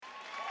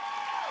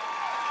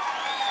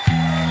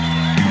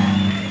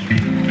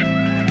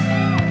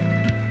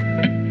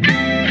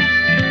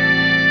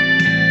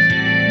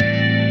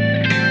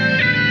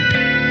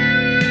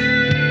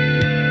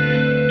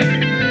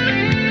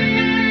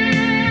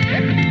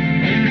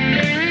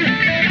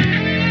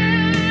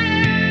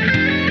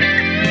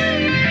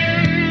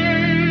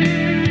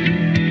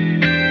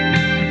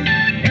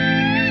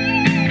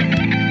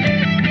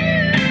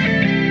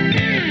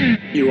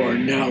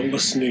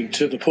listening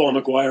to the Paul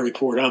McGUIRE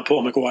Report. I'm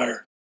Paul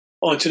McGUIRE.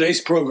 On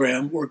today's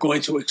program, we're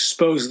going to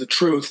expose the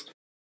truth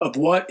of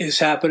what is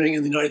happening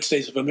in the United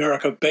States of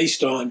America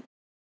based on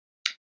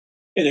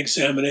an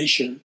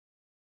examination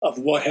of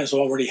what has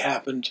already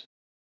happened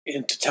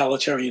in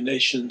totalitarian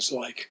nations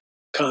like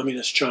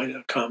communist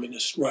China,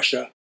 communist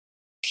Russia,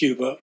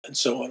 Cuba, and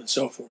so on and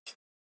so forth.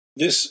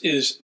 This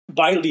is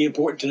vitally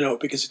important to know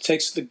because it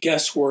takes the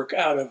guesswork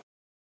out of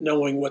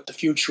knowing what the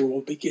future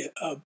will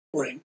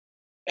bring.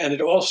 And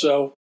it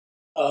also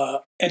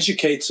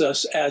educates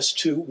us as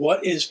to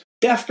what is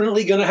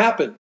definitely going to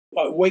happen.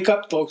 Wake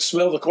up, folks,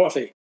 smell the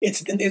coffee.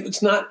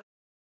 It's not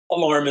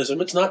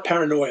alarmism. It's not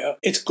paranoia.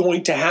 It's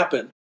going to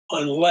happen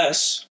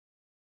unless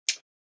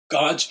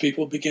God's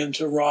people begin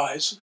to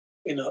rise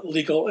in a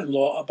legal and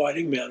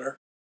law-abiding manner,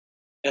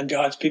 and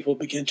God's people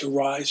begin to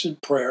rise in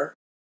prayer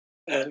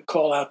and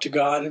call out to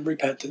God in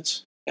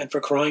repentance. And for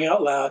crying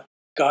out loud,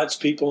 God's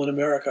people in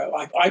America,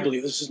 I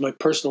believe, this is my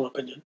personal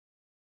opinion,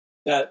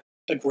 that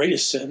the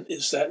greatest sin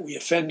is that we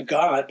offend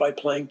God by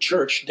playing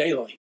church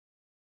daily.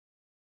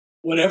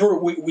 Whatever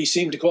we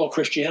seem to call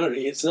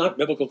Christianity, it's not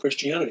biblical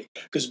Christianity,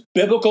 because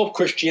biblical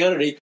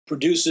Christianity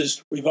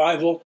produces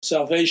revival,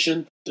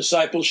 salvation,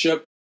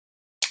 discipleship,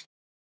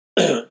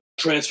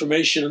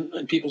 transformation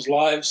in people's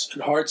lives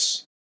and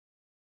hearts.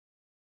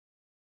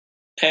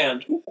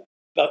 And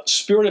the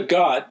Spirit of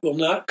God will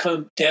not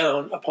come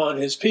down upon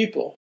his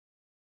people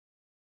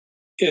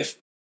if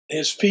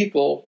his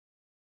people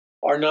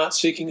are not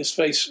seeking his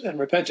face and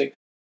repenting.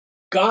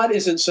 God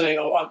isn't saying,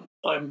 oh,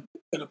 I'm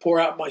going to pour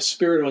out my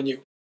Spirit on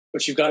you,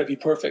 but you've got to be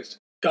perfect.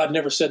 God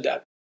never said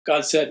that.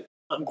 God said,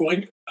 I'm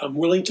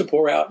willing to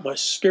pour out my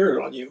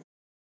Spirit on you,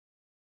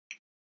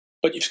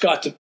 but you've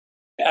got to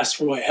ask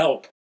for my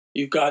help.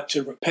 You've got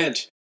to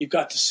repent. You've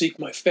got to seek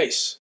my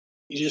face.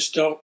 You just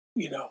don't,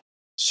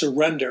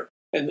 surrender.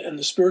 And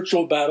the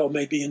spiritual battle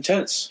may be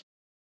intense.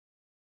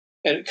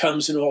 And it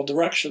comes in all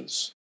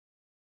directions.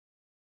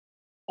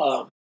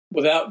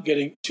 Without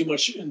getting too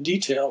much in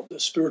detail, the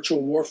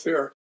spiritual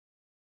warfare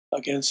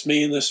against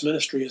me in this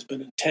ministry has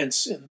been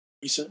intense in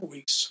recent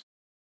weeks,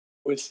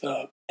 with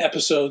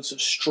episodes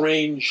of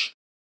strange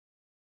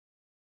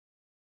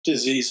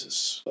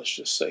diseases. Let's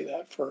just say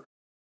that, for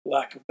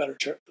lack of better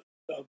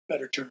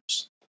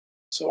terms.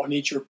 So I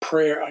need your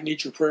prayer. I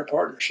need your prayer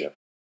partnership,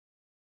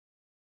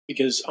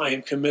 because I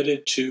am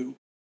committed to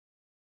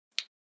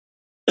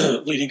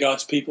leading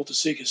God's people to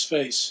seek his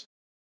face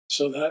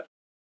so that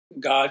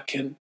God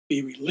can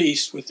be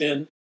released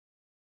within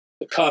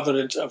the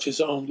covenant of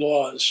his own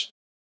laws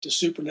to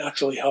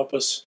supernaturally help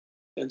us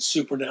and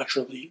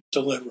supernaturally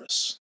deliver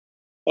us.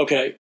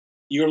 Okay,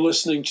 you're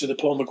listening to the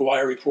Paul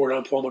McGUIRE Report.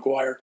 I'm Paul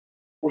McGUIRE.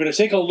 We're going to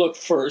take a look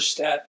first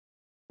at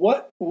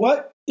what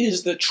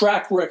is the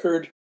track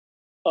record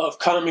of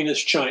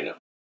communist China.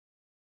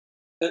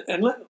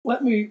 And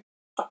let me,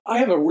 I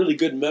have a really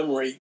good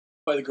memory,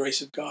 by the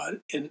grace of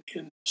God, in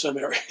some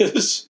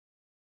areas.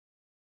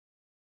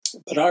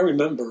 But I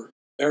remember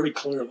very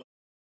clearly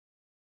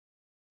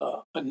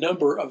a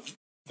number of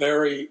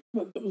the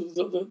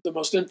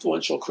most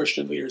influential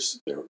Christian leaders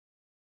there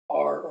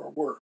are or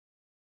were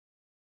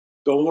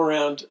going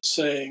around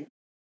saying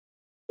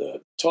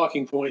the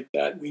talking point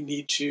that we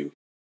need to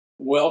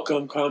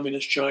welcome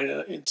communist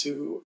China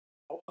into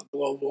a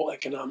global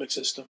economic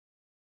system.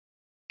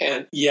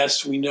 And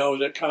yes, we know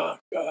that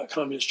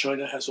communist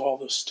China has all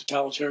this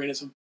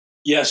totalitarianism.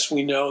 Yes,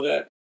 we know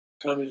that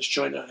communist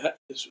China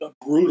has a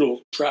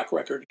brutal track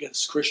record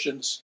against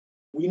Christians.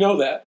 We know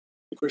that,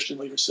 the Christian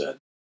leaders said.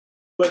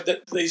 But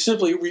that they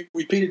simply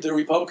repeated the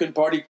Republican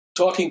Party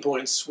talking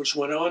points, which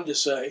went on to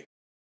say,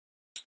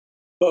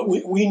 but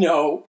we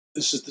know,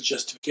 this is the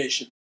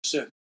justification for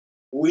sin,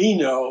 we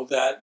know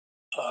that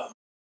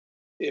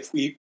if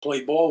we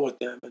play ball with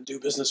them and do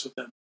business with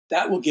them,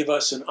 that will give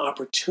us an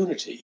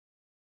opportunity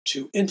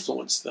to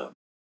influence them.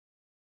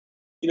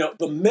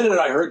 The minute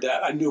I heard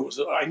that, I knew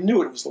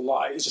it was a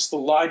lie. It's just the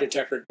lie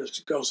detector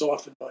just goes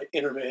off in my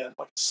inner man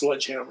like a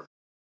sledgehammer.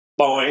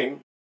 Boing.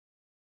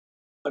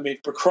 I mean,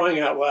 for crying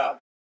out loud,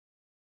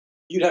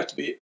 you'd have to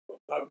be,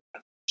 I'm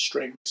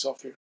restraining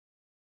myself here.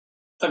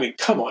 I mean,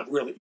 come on,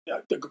 really.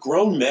 The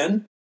grown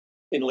men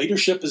in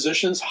leadership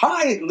positions,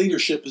 high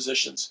leadership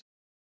positions,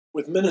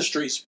 with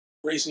ministries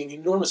raising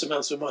enormous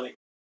amounts of money,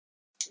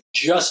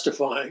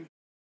 justifying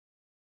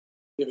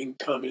giving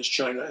communist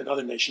China and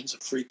other nations a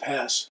free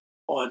pass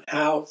on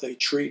how they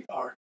treat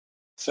our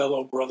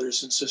fellow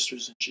brothers and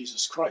sisters in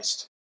Jesus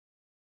Christ.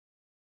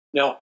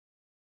 Now,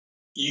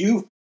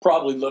 you've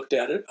probably looked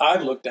at it.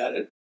 I've looked at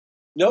it.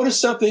 Notice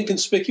something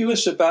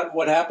conspicuous about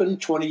what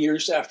happened 20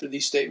 years after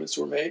these statements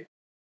were made?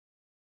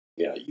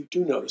 Yeah, you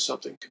do notice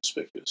something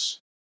conspicuous.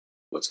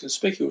 What's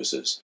conspicuous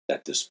is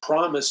that this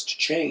promised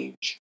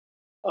change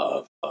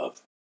of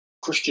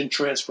Christian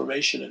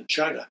transformation in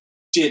China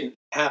didn't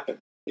happen.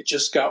 It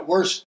just got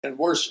worse and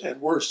worse and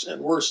worse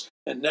and worse.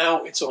 And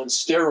now it's on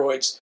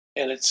steroids,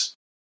 and it's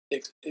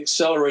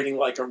accelerating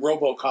like a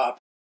RoboCop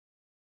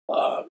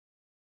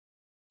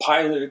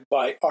piloted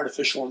by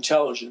artificial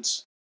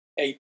intelligence,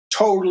 a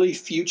totally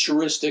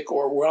futuristic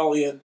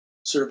Orwellian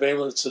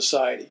surveillance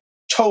society,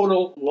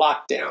 total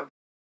lockdown.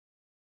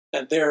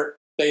 And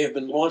they have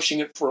been launching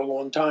it for a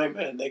long time,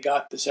 and they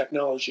got the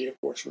technology, of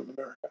course, from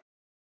America.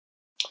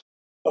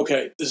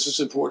 Okay, this is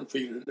important for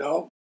you to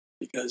know,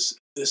 because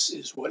this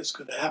is what is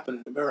going to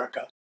happen in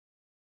America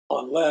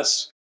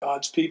unless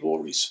God's people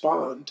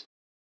respond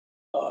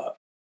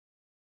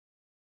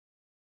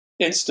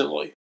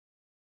instantly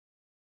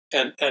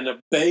and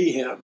obey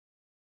him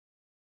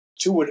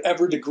to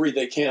whatever degree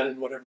they can in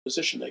whatever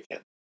position they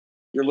can.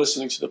 You're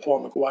listening to the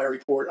Paul McGUIRE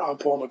Report. I'm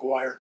Paul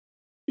McGUIRE.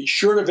 Be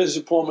sure to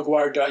visit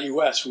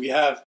paulmcguire.us. We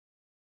have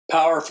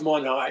power from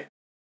on high.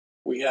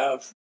 We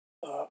have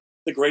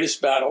the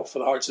greatest battle for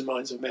the hearts and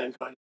minds of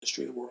mankind in the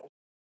history of the world,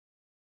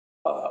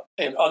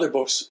 and other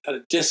books at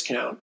a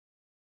discount.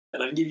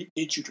 And I need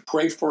you to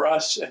pray for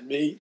us and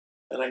me,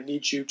 and I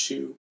need you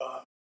to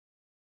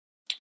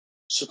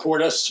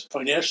support us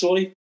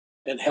financially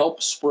and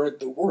help spread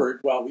the word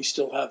while we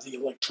still have the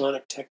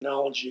electronic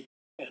technology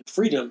and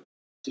freedom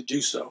to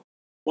do so.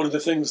 One of the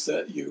things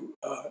that you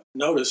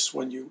notice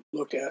when you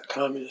look at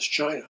communist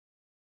China,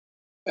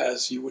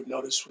 as you would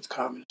notice with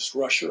communist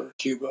Russia or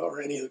Cuba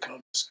or any of the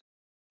communist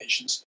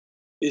nations,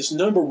 is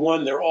number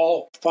one, they're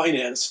all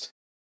financed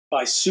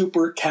by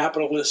super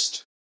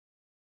capitalist,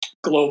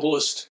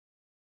 globalist,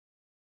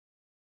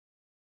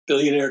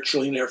 billionaire,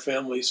 trillionaire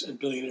families and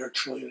billionaire,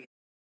 trillionaire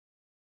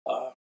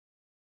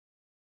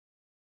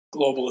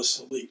globalist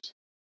elite.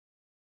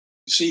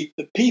 You see,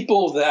 the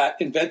people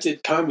that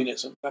invented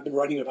communism, I've been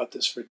writing about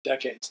this for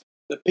decades,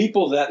 the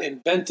people that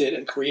invented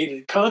and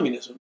created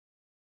communism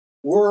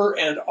were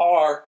and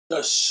are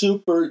the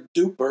super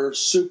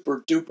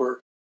duper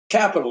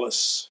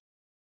capitalists.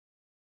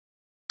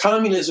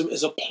 Communism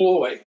is a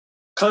ploy.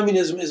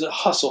 Communism is a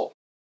hustle.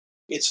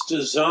 It's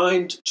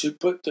designed to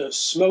put the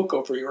smoke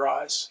over your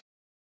eyes.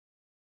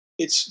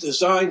 It's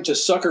designed to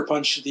sucker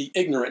punch the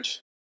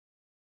ignorant.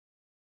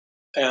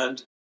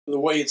 And the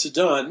way it's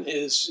done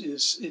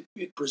is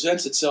it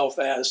presents itself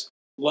as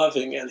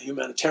loving and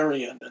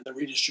humanitarian and the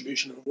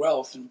redistribution of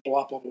wealth and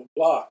blah, blah, blah,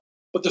 blah.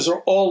 But those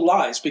are all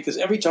lies, because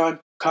every time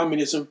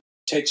communism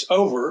takes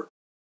over,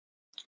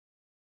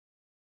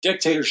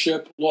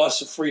 dictatorship,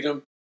 loss of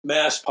freedom,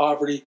 mass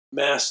poverty,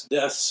 mass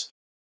deaths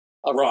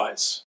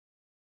arise.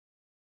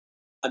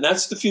 And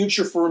that's the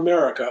future for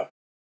America.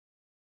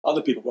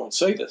 Other people won't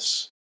say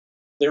this.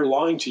 They're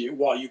lying to you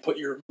while you put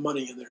your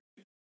money in their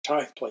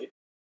tithe plate.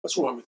 What's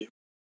wrong with you?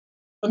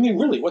 I mean,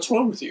 really, what's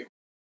wrong with you?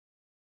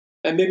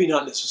 And maybe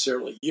not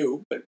necessarily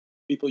you, but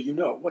people you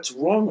know. What's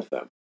wrong with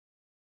them?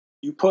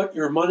 You put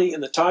your money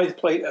in the tithe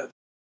plate of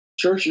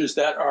churches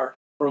that are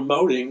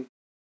promoting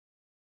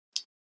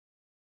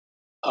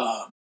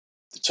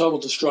the total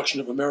destruction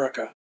of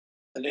America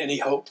and any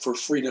hope for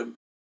freedom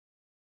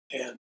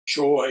and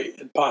joy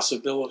and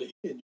possibility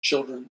in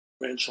children,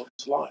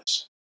 grandchildren's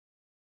lives.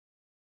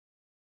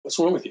 What's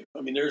wrong with you?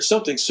 I mean, there's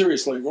something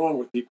seriously wrong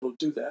with people who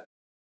do that.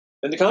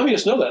 And the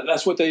communists know that.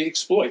 That's what they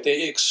exploit.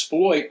 They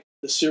exploit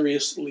the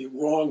seriously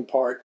wrong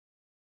part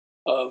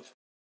of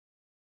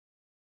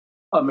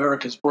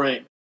America's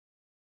brain.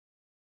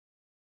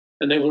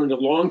 And they learned a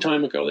long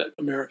time ago that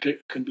America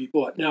can be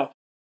bought. Now,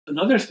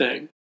 another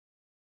thing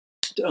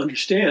to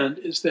understand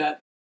is that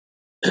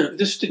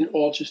this didn't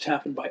all just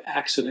happen by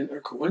accident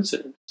or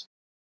coincidence.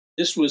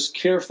 This was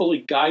carefully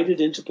guided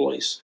into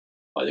place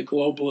by the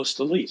globalist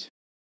elite,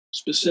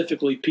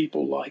 specifically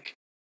people like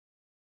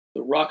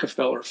the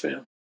Rockefeller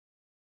family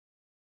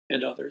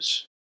and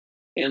others.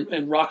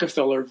 And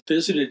Rockefeller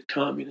visited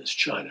communist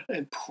China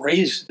and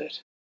praised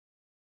it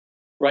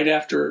right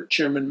after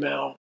Chairman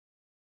Mao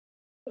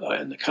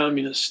and the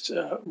communist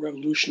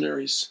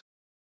revolutionaries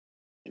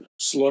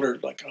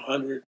slaughtered like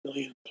 100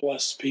 million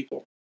plus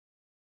people.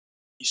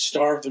 He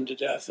starved them to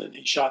death and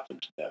he shot them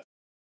to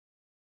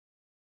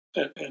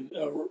death. And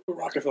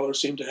Rockefeller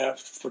seemed to have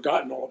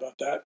forgotten all about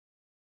that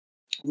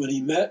when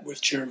he met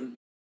with Chairman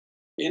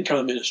in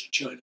communist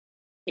China.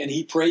 And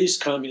he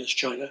praised communist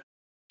China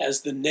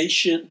as the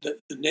nation, the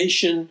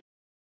nation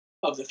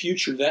of the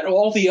future that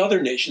all the other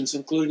nations,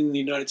 including the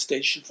United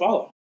States, should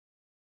follow.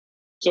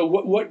 So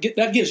what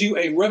that gives you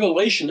a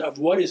revelation of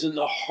what is in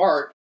the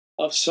heart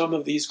of some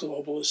of these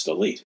globalist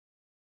elite.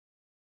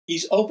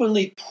 He's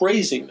openly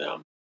praising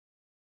them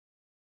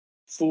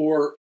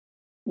for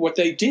what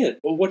they did.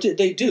 Well, what did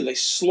they do? They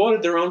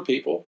slaughtered their own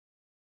people.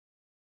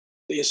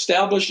 They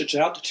established a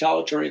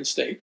totalitarian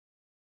state.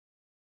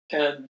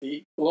 And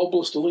the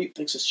globalist elite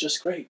thinks it's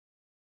just great.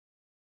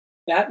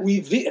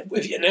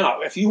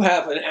 If you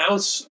have an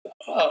ounce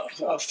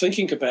of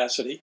thinking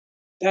capacity,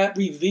 that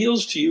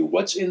reveals to you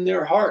what's in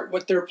their heart,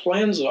 what their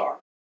plans are.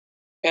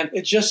 And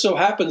it just so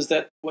happens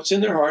that what's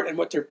in their heart and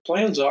what their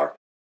plans are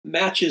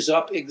matches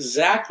up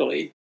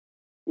exactly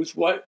with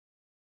what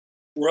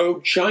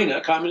rogue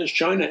China, communist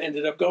China,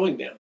 ended up going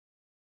down.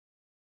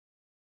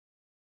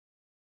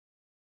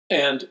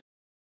 And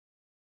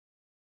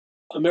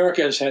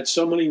America has had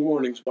so many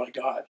warnings by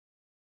God.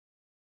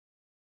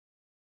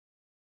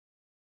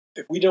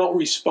 If we don't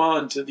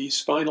respond to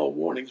these final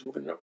warnings, we're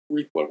going to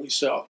reap what we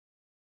sow.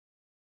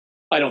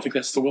 I don't think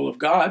that's the will of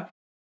God.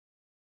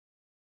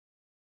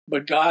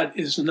 But God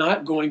is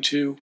not going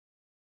to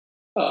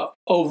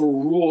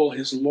overrule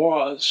his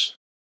laws,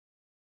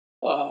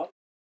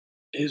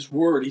 his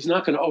word. He's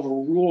not going to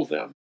overrule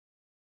them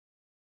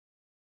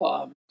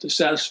to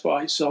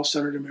satisfy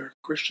self-centered American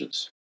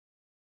Christians.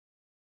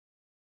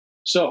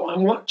 So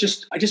I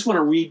just want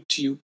to read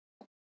to you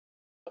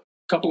a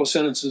couple of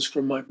sentences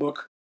from my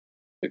book,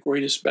 The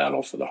Greatest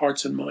Battle for the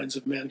Hearts and Minds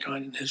of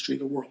Mankind in the History of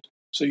the World,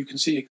 so you can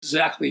see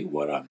exactly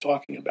what I'm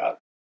talking about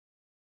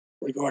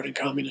regarding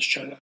communist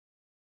China.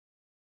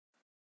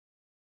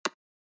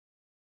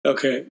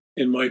 Okay,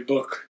 in my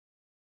book,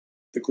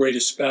 The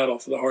Greatest Battle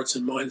for the Hearts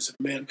and Minds of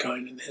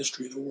Mankind in the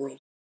History of the World,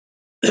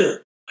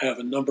 I have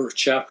a number of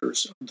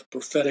chapters on the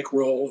prophetic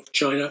role of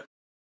China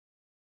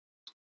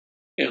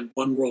and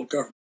one world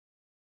government.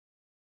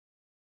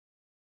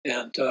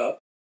 And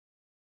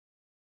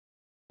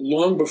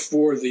long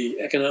before the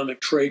economic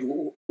trade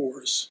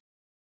wars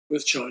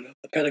with China,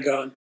 the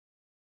Pentagon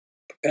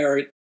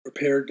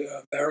prepared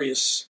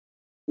various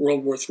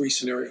World War III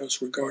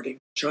scenarios regarding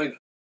China.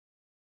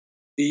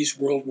 These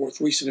World War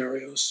III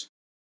scenarios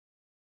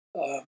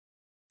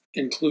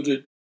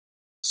included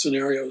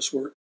scenarios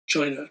where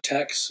China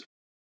attacks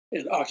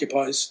and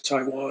occupies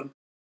Taiwan.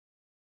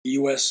 The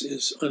U.S.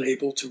 is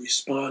unable to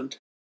respond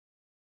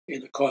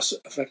in a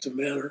cost-effective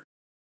manner.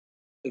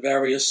 The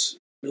various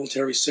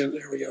military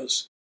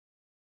scenarios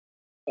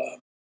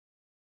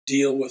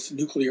deal with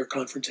nuclear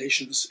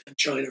confrontations in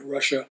China,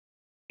 Russia,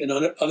 and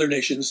other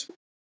nations,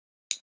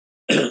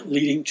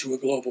 leading to a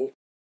global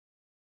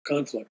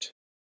conflict.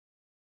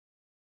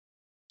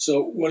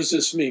 So what does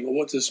this mean? Well,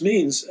 what this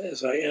means,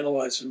 as I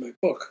analyze in my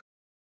book,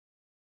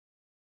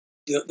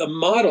 the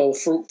model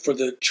for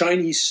the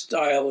Chinese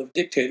style of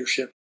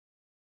dictatorship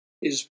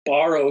is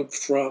borrowed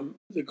from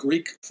the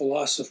Greek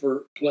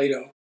philosopher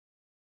Plato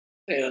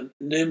and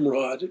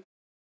Nimrod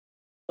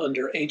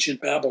under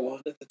ancient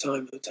Babylon at the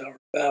time of the Tower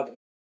of Babel.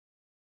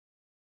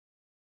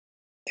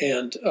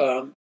 And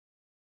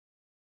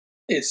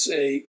it's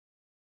a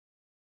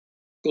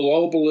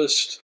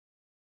globalist,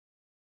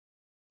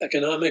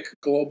 economic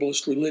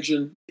globalist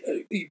religion.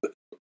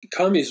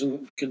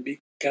 Communism can be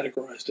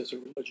categorized as a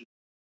religion.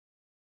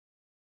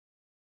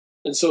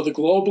 And so the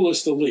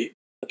globalist elite,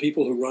 the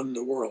people who run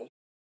the world,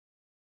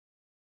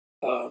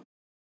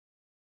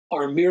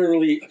 are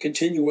merely a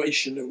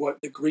continuation of what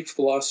the Greek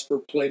philosopher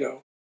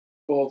Plato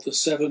called the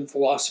seven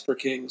philosopher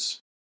kings,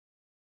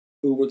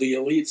 who were the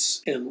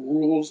elites and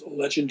ruled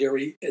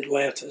legendary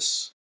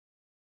Atlantis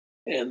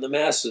and the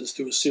masses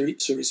through a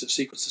series of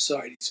secret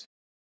societies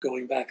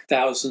going back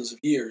thousands of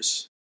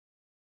years,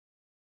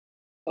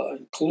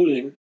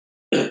 including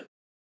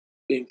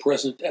being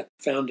present at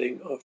the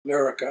founding of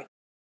America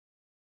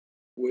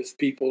with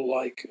people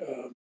like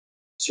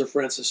Sir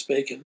Francis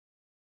Bacon,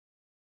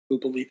 who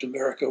believed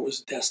America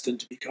was destined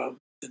to become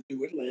the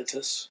new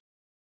Atlantis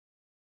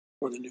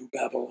or the new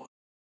Babylon.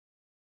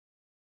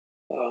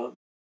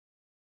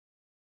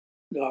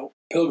 Now,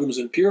 Pilgrims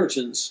and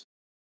Puritans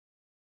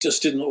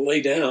just didn't lay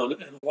down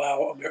and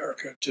allow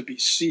America to be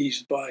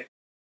seized by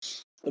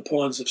the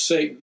pawns of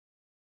Satan.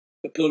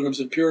 The Pilgrims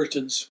and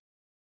Puritans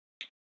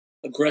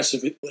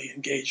aggressively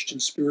engaged in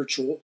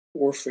spiritual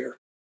warfare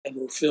and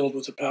were filled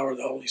with the power of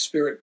the Holy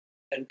Spirit.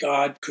 And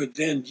God could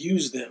then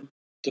use them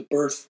to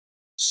birth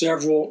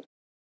several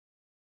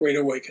great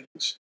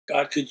awakenings.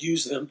 God could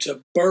use them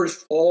to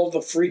birth all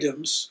the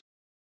freedoms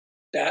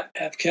that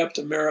have kept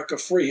America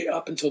free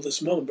up until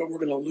this moment, but we're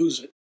going to lose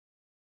it.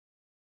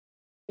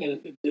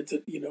 And,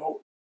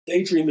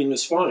 daydreaming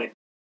is fine.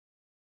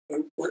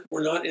 But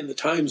we're not in the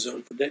time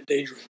zone for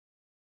daydreaming.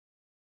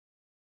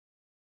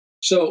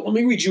 So let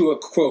me read you a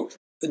quote.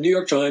 The New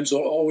York Times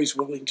are always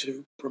willing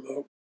to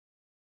promote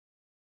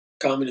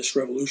communist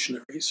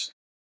revolutionaries.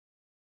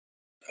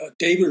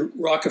 David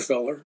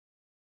Rockefeller,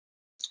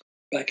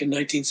 back in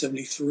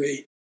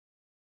 1973,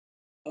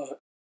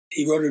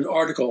 he wrote an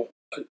article,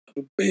 a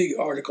big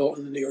article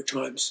in the New York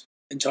Times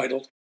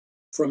entitled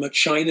 "From a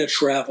China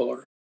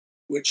Traveler,"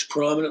 which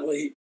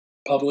prominently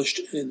published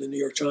in the New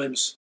York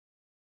Times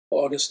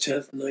August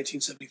 10th,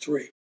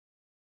 1973.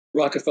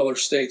 Rockefeller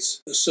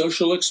states, "The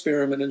social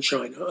experiment in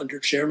China under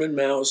Chairman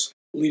Mao's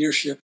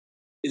leadership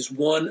is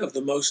one of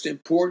the most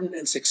important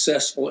and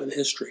successful in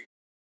history."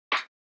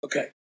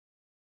 Okay.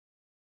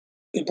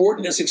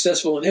 Important and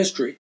successful in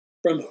history.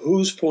 From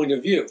whose point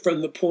of view?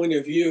 From the point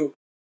of view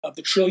of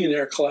the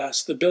trillionaire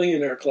class, the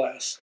billionaire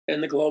class,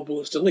 and the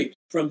globalist elite.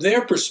 From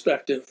their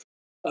perspective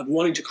of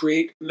wanting to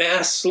create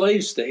mass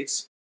slave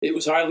states, it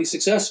was highly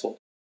successful.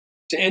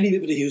 To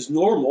anybody who's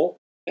normal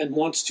and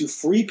wants to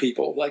free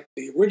people, like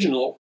the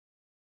original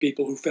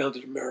people who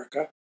founded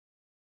America,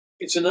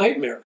 it's a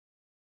nightmare.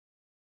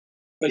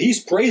 But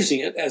he's praising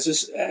it as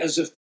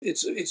if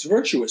it's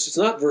virtuous. It's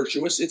not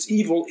virtuous, it's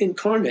evil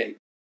incarnate.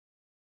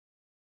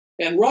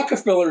 And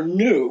Rockefeller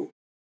knew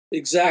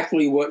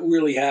exactly what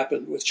really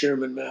happened with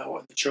Chairman Mao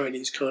and the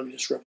Chinese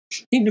Communist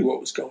Revolution. He knew what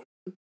was going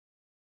on.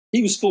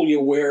 He was fully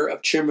aware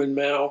of Chairman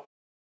Mao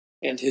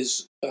and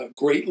his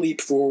Great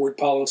Leap Forward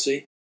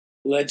policy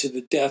led to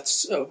the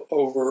deaths of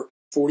over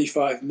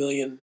 45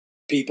 million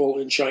people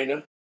in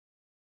China.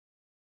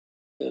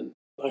 And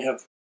I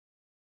have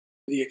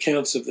the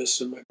accounts of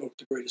this in my book,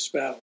 The Greatest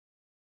Battle.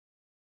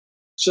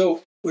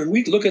 So when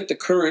we look at the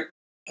current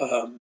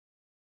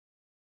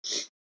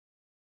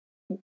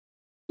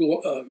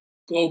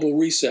global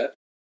reset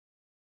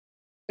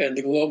and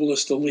the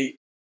globalist elite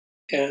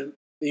and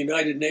the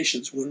United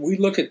Nations, when we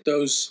look at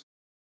those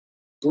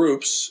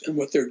groups and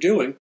what they're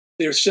doing,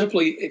 they're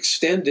simply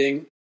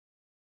extending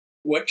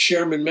what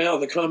Chairman Mao,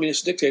 the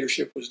communist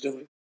dictatorship, was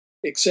doing,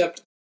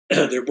 except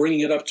they're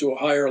bringing it up to a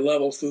higher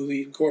level through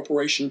the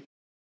incorporation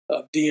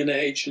of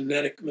DNA,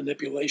 genetic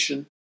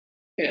manipulation,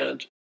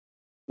 and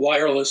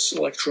wireless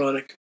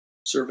electronic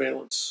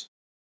surveillance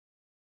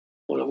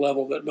on a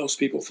level that most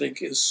people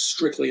think is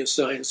strictly a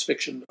science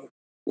fiction mode.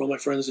 Well, my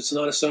friends, it's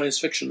not a science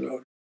fiction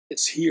mode.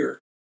 It's here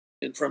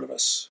in front of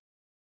us.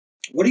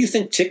 What do you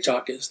think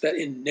TikTok is, that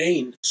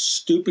inane,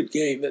 stupid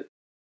game that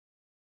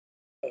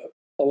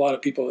a lot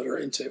of people that are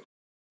into?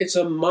 It's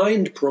a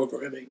mind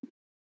programming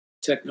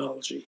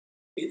technology.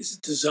 It's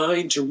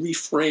designed to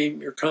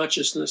reframe your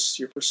consciousness,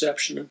 your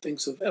perception, and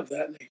things of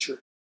that nature.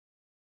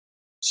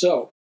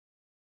 So,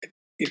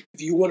 if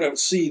you want to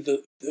see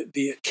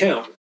the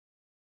account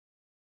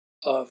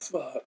of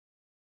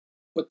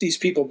what these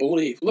people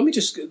believe, let me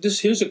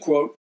here's a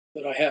quote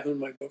that I have in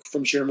my book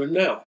from Chairman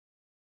Mao.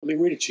 Let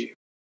me read it to you.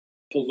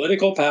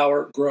 Political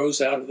power grows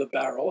out of the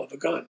barrel of a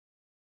gun.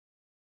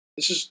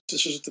 This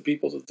is the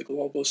people that the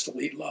globalist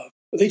elite love.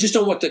 But they just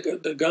don't want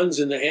the guns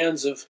in the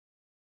hands of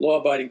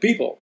law-abiding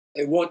people.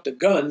 They want the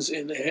guns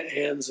in the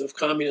hands of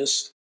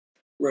communist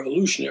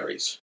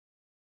revolutionaries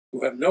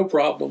who have no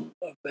problem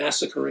of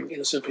massacring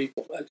innocent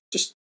people.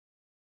 Just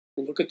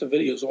look at the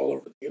videos all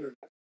over the internet.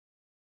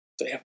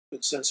 They haven't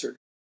been censored.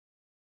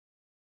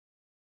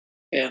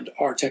 And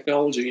our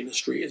technology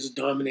industry is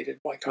dominated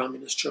by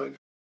communist China.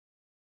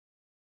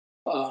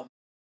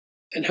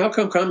 And how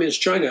come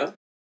communist China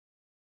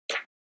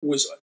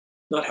was,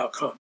 not how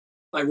come,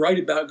 I write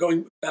about,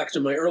 going back to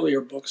my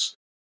earlier books,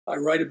 I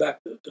write about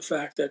the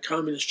fact that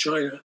communist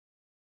China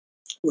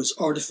was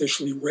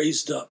artificially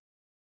raised up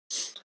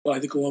by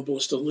the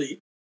globalist elite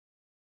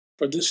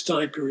for this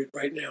time period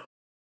right now.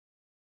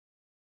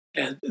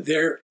 And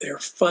they're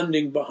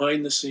funding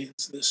behind the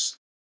scenes this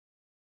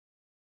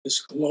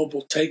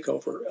global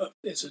takeover.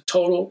 It's a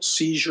total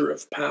seizure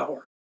of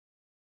power,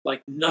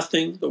 like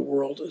nothing the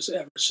world has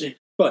ever seen.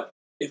 But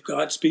if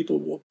God's people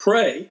will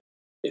pray,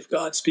 if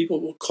God's people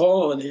will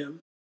call on him,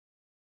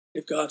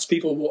 if God's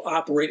people will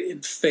operate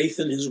in faith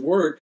in his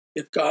word,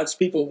 if God's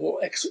people will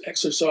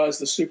exercise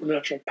the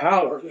supernatural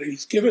power that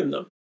he's given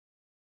them,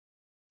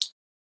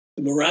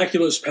 the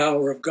miraculous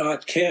power of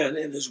God can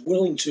and is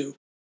willing to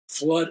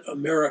flood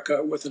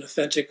America with an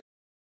authentic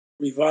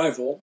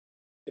revival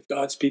if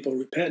God's people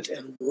repent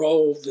and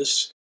roll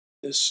this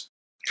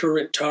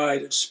current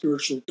tide of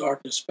spiritual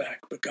darkness back.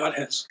 But God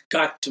has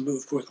got to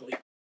move quickly.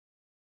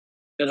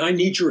 And I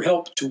need your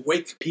help to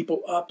wake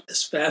people up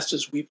as fast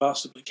as we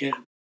possibly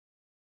can.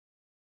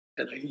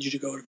 And I need you to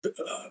go to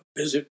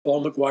visit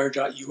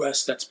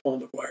paulmcguire.us. That's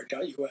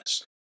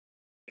paulmcguire.us.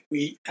 If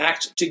we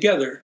act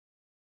together,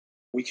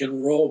 we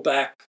can roll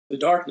back the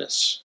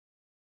darkness,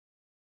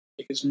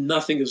 because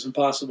nothing is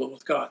impossible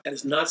with God. That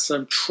is not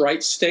some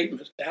trite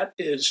statement. That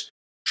is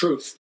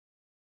truth.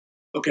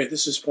 Okay,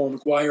 this is Paul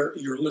McGuire.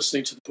 You're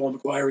listening to the Paul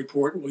McGuire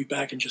Report. We'll be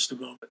back in just a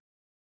moment.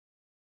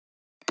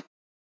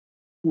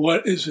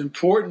 What is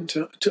important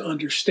to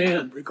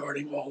understand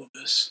regarding all of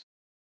this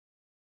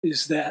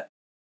is that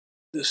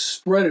the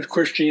spread of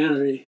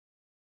Christianity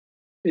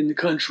in the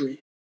country,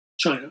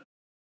 China,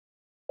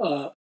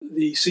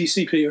 the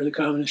CCP, or the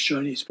Communist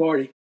Chinese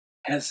Party,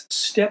 has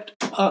stepped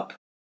up,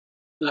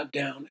 not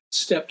down,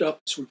 stepped up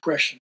its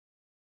repression,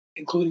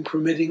 including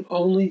permitting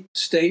only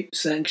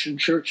state-sanctioned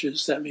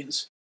churches. That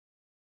means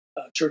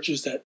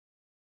churches that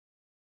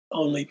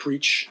only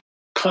preach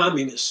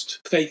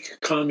fake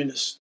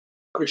communist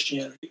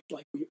Christianity,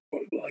 like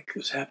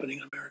is happening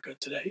in America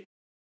today,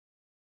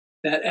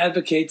 that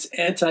advocates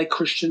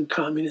anti-Christian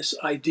communist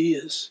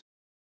ideas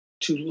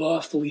to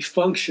lawfully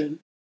function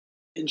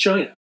in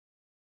China.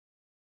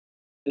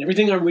 And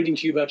everything I'm reading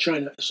to you about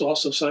China is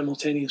also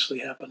simultaneously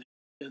happening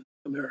in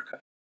America.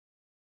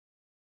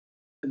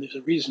 And there's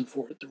a reason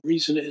for it. The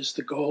reason is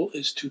the goal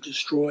is to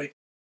destroy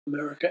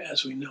America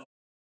as we know.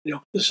 You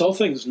know, this whole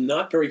thing is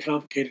not very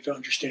complicated to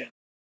understand.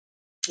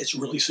 It's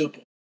really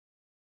simple.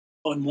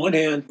 On one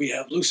hand, we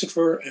have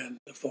Lucifer and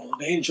the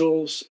fallen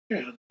angels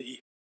and the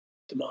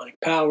demonic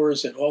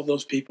powers and all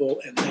those people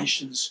and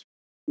nations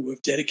who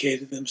have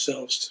dedicated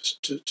themselves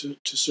to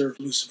serve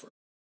Lucifer.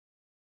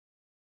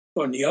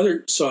 On the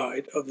other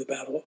side of the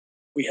battle,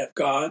 we have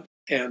God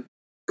and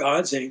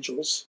God's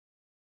angels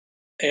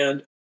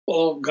and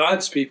all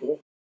God's people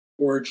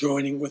who are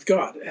joining with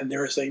God. And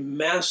there is a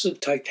massive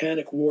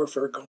titanic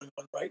warfare going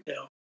on right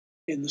now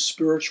in the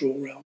spiritual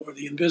realm, or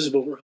the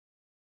invisible realm.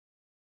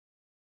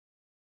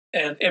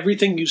 And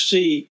everything you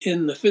see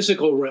in the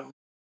physical realm,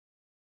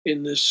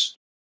 in this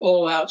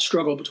all-out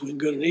struggle between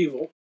good and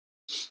evil,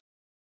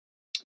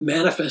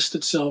 manifests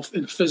itself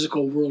in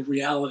physical world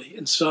reality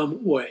in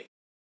some way.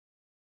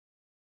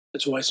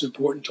 That's why it's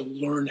important to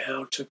learn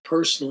how to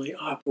personally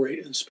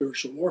operate in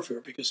spiritual warfare,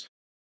 because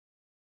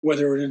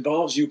whether it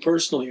involves you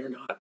personally or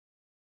not,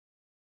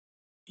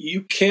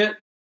 you can't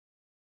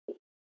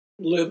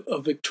live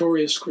a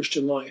victorious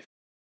Christian life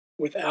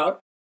without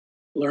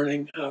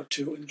learning how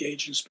to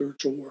engage in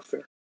spiritual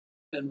warfare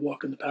and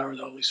walk in the power of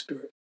the Holy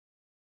Spirit.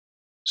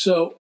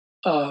 So,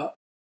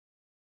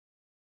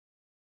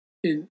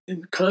 in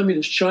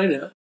communist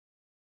China,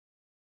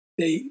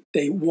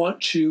 they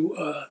want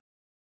to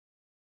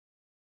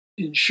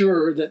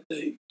ensure that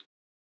the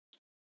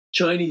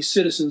Chinese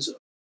citizens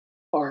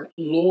are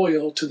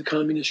loyal to the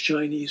Communist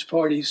Chinese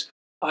Party's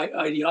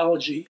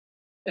ideology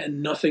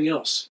and nothing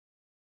else.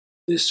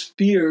 This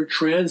fear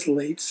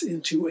translates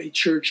into a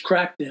church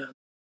crackdown,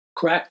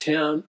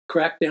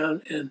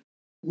 and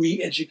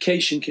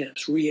re-education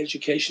camps.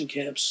 Re-education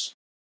camps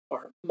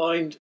are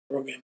mind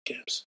programming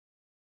camps.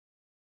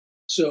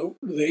 So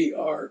they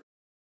are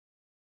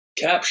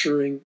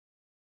capturing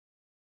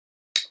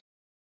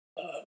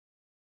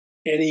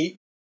any,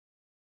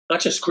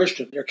 not just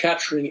Christian, they're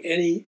capturing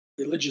any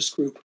religious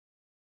group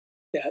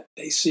that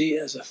they see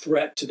as a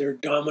threat to their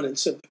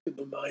dominance of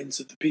the minds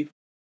of the people.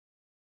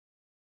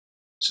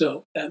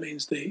 So that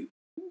means the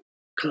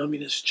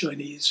communist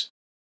Chinese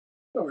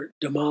are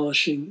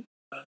demolishing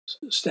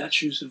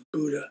statues of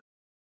Buddha,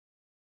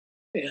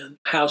 and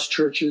house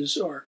churches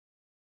are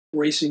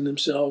bracing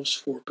themselves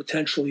for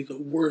potentially the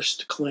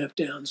worst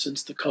clampdown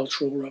since the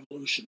Cultural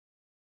Revolution.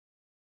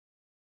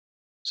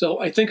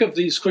 So I think of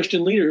these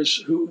Christian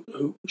leaders who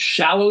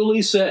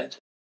shallowly said,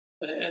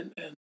 and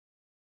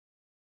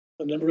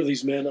a number of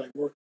these men I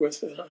worked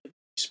with and I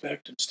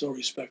respect and still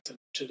respect them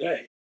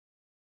today,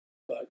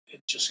 but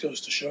it just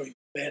goes to show you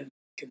men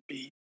can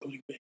be,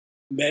 believe me,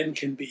 men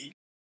can be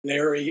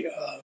very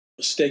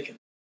mistaken.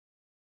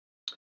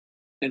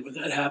 And when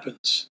that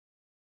happens,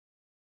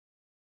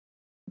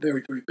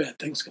 very, very bad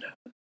things can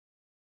happen.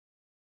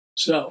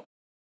 So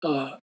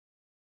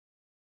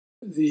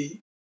the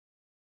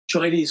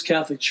Chinese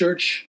Catholic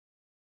Church,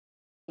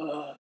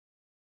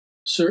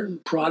 certain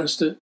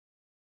Protestant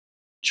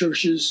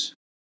churches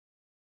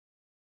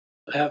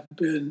have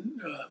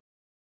been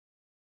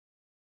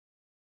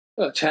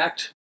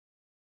attacked.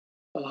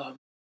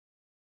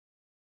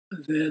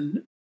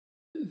 Then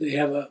they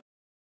have a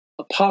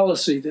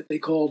policy that they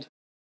called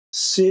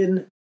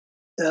sinization,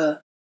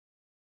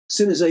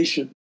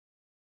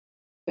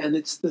 and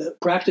it's the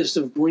practice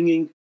of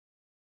bringing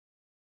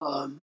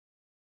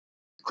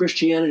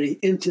Christianity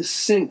into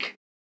sync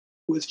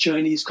with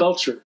Chinese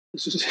culture.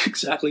 This is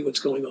exactly what's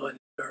going on in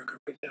America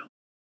right now.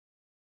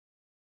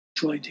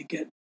 Trying to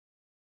get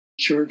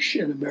church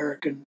and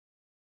American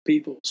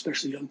people,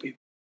 especially young people,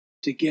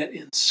 to get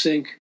in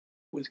sync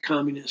with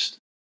communist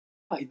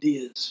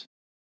ideas.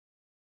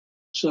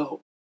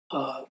 So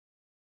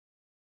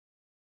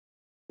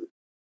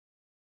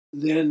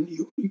then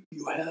you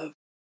have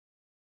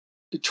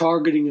the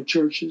targeting of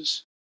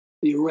churches,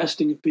 the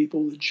arresting of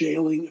people, the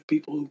jailing of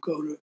people who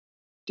go to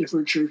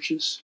different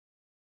churches,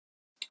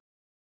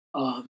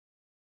 and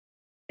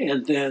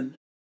then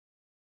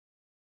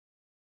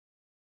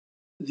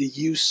the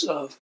use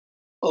of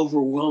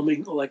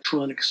overwhelming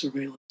electronic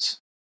surveillance.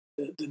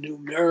 The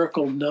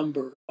numerical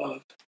number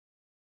of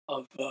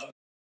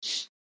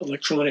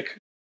electronic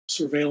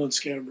surveillance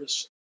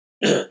cameras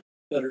that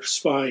are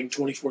spying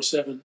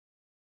 24/7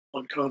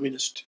 on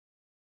communist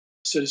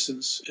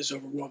citizens is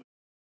overwhelming.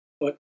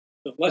 But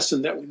the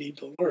lesson that we need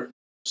to learn,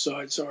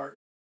 besides our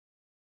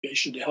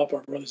obligation to help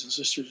our brothers and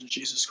sisters in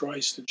Jesus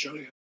Christ in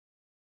China,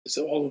 is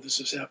that all of this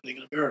is happening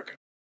in America.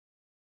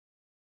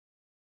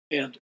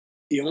 And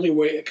the only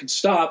way it can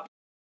stop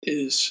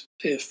is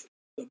if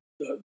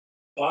the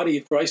body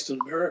of Christ in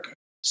America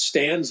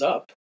stands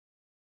up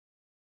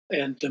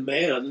and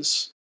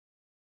demands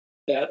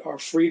that our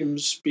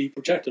freedoms be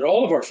protected,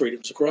 all of our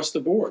freedoms across the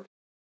board.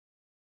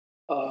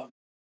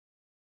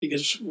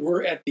 Because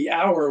we're at the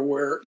hour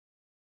where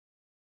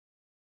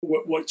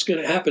what's going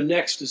to happen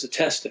next is a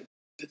testing.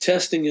 The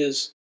testing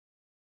is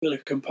going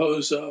to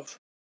compose of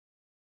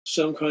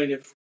some kind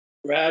of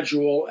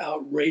gradual,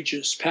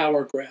 outrageous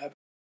power grab.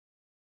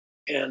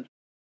 And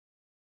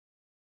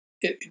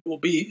it will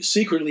be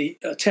secretly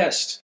a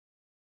test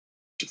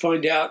to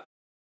find out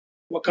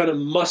what kind of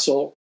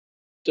muscle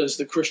does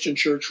the Christian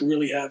church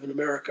really have in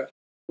America?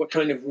 What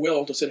kind of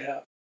will does it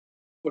have?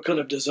 What kind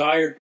of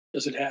desire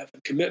does it have?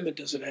 And commitment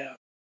does it have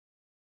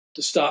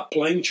to stop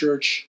playing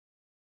church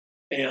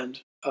and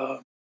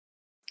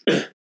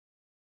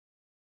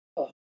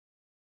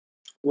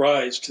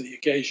rise to the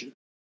occasion?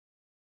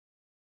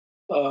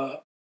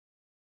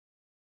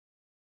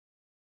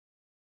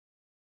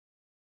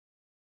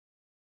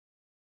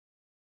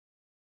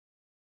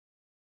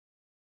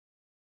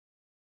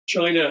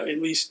 China, at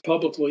least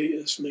publicly,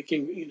 is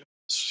making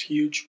this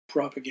huge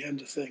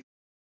propaganda thing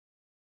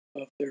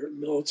of their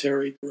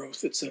military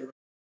growth, etc.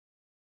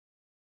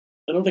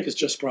 I don't think it's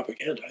just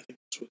propaganda. I think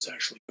that's what's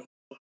actually going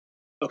on.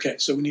 Okay,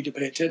 so we need to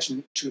pay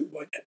attention to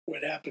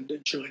what happened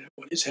in China,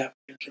 what is happening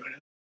in China,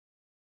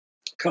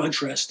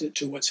 contrast it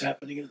to what's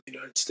happening in the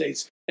United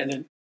States, and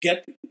then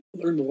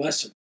learn the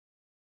lesson.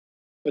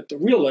 But the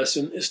real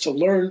lesson is to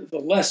learn the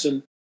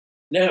lesson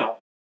now,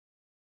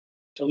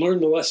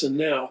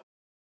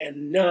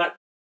 and not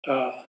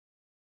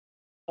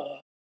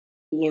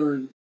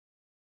learn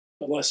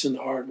the lesson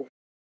the hard way.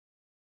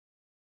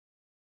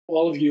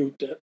 All of you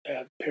that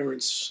have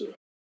parents,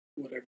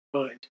 whatever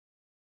kind,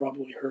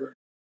 probably heard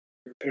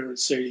your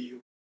parents say to you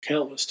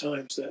countless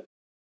times that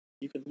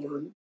you can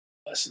learn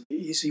the lesson the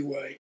easy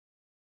way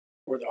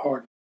or the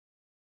hard way.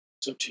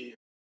 It's up to you.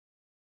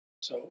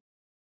 So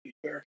the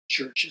American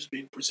church is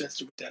being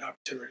presented with that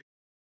opportunity.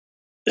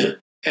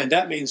 And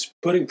that means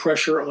putting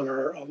pressure on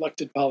our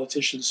elected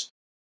politicians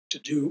to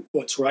do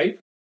what's right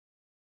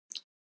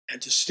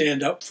and to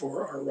stand up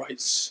for our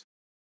rights.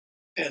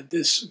 And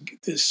this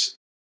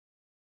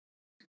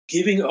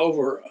giving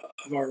over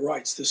of our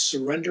rights, this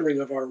surrendering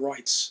of our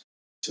rights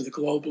to the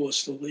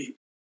globalist elite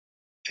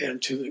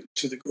and to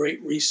the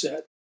Great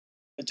Reset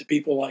and to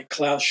people like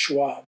Klaus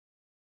Schwab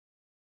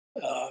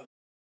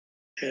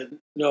and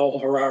Noel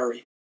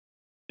Harari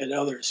and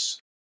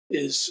others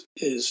it's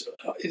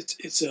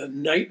a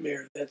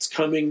nightmare that's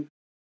coming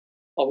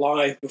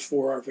alive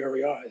before our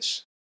very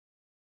eyes.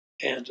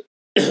 And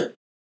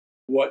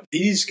what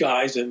these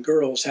guys and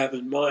girls have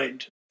in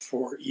mind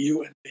for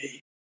you and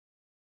me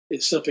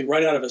is something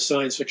right out of a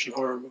science fiction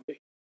horror movie.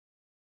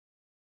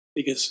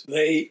 Because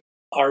they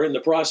are in the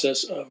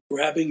process of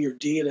grabbing your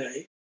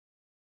DNA,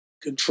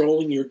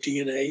 controlling your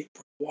DNA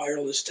for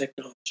wireless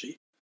technology,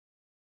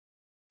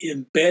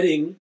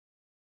 embedding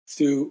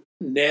through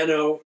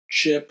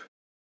nanochip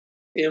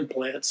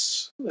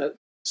implants, that's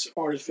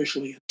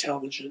artificially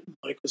intelligent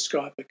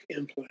microscopic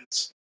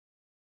implants,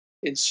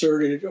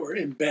 inserted or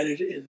embedded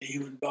in the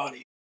human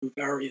body through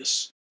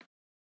various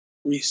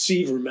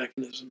receiver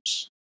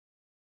mechanisms.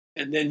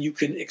 And then you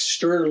can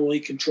externally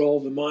control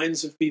the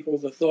minds of people,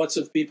 the thoughts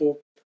of people,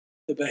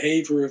 the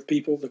behavior of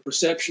people, the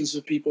perceptions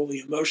of people,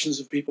 the emotions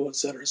of people, et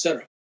cetera, et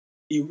cetera.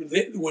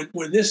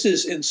 When this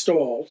is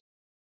installed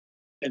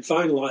and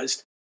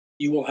finalized,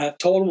 you will have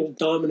total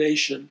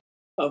domination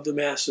of the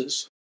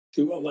masses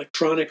through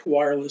electronic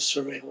wireless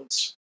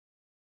surveillance.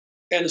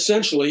 And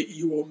essentially,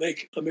 you will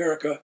make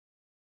America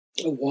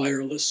a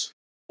wireless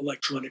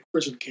electronic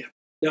prison camp.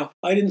 Now,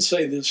 I didn't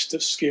say this to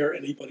scare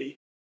anybody.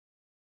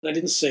 I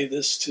didn't say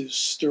this to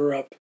stir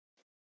up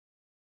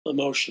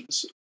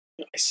emotions.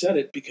 I said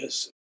it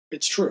because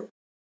it's true.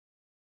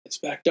 It's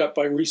backed up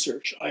by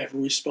research. I have a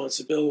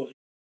responsibility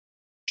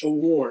to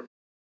warn,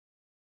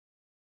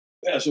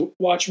 as a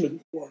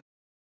watchman warn.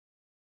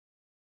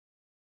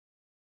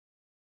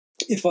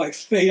 If I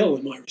fail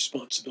in my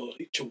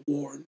responsibility to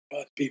warn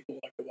about people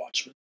like a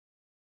watchman,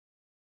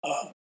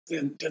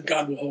 then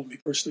God will hold me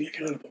personally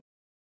accountable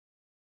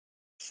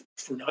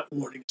for not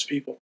warning his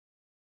people.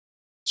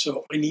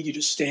 So I need you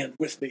to stand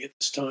with me at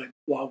this time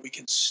while we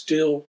can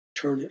still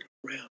turn it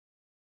around.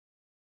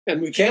 And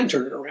we can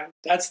turn it around.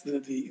 That's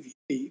the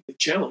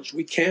challenge.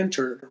 We can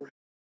turn it around.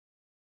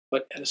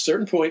 But at a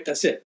certain point,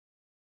 that's it.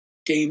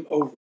 Game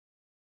over.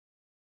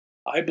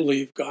 I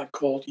believe God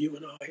called you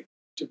and I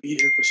to be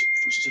here for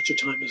such a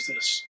time as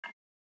this.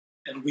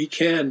 And we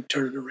can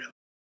turn it around.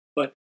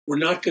 But we're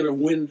not going to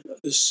win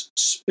this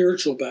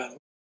spiritual battle.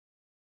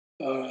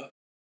 We're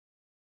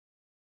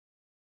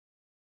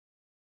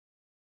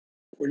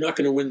not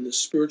going to win this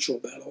spiritual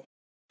battle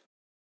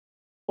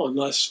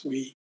unless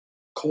we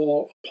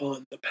call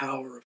upon the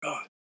power of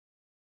God.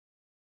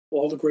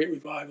 All the great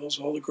revivals,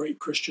 all the great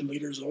Christian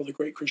leaders, all the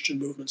great Christian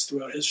movements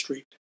throughout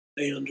history,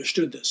 they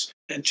understood this.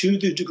 And to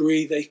the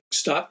degree they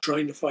stopped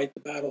trying to fight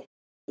the battle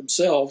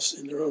themselves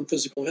in their own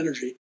physical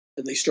energy,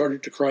 and they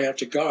started to cry out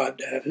to God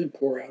to have him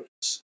pour out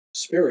his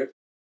spirit,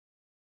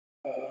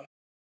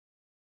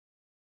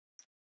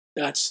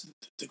 that's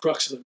the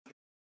crux of the matter.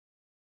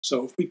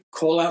 So if we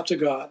call out to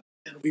God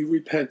and we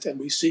repent and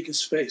we seek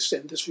his face,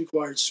 and this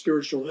requires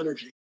spiritual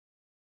energy,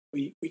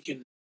 we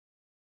can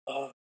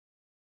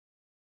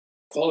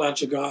call out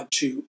to God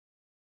to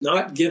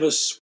not give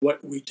us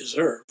what we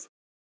deserve,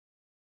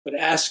 but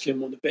ask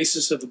him on the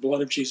basis of the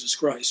blood of Jesus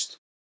Christ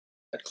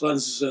that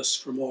cleanses us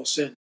from all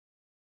sin.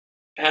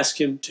 Ask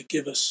him to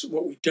give us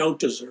what we don't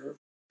deserve.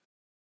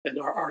 And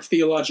our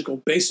theological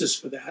basis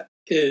for that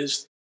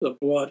is the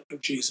blood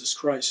of Jesus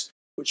Christ,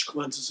 which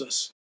cleanses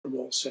us from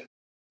all sin.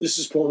 This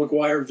is Paul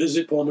McGUIRE.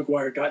 Visit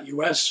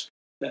paulmcguire.us.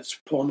 That's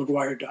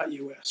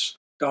paulmcguire.us.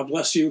 God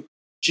bless you.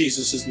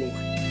 Jesus is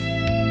Lord.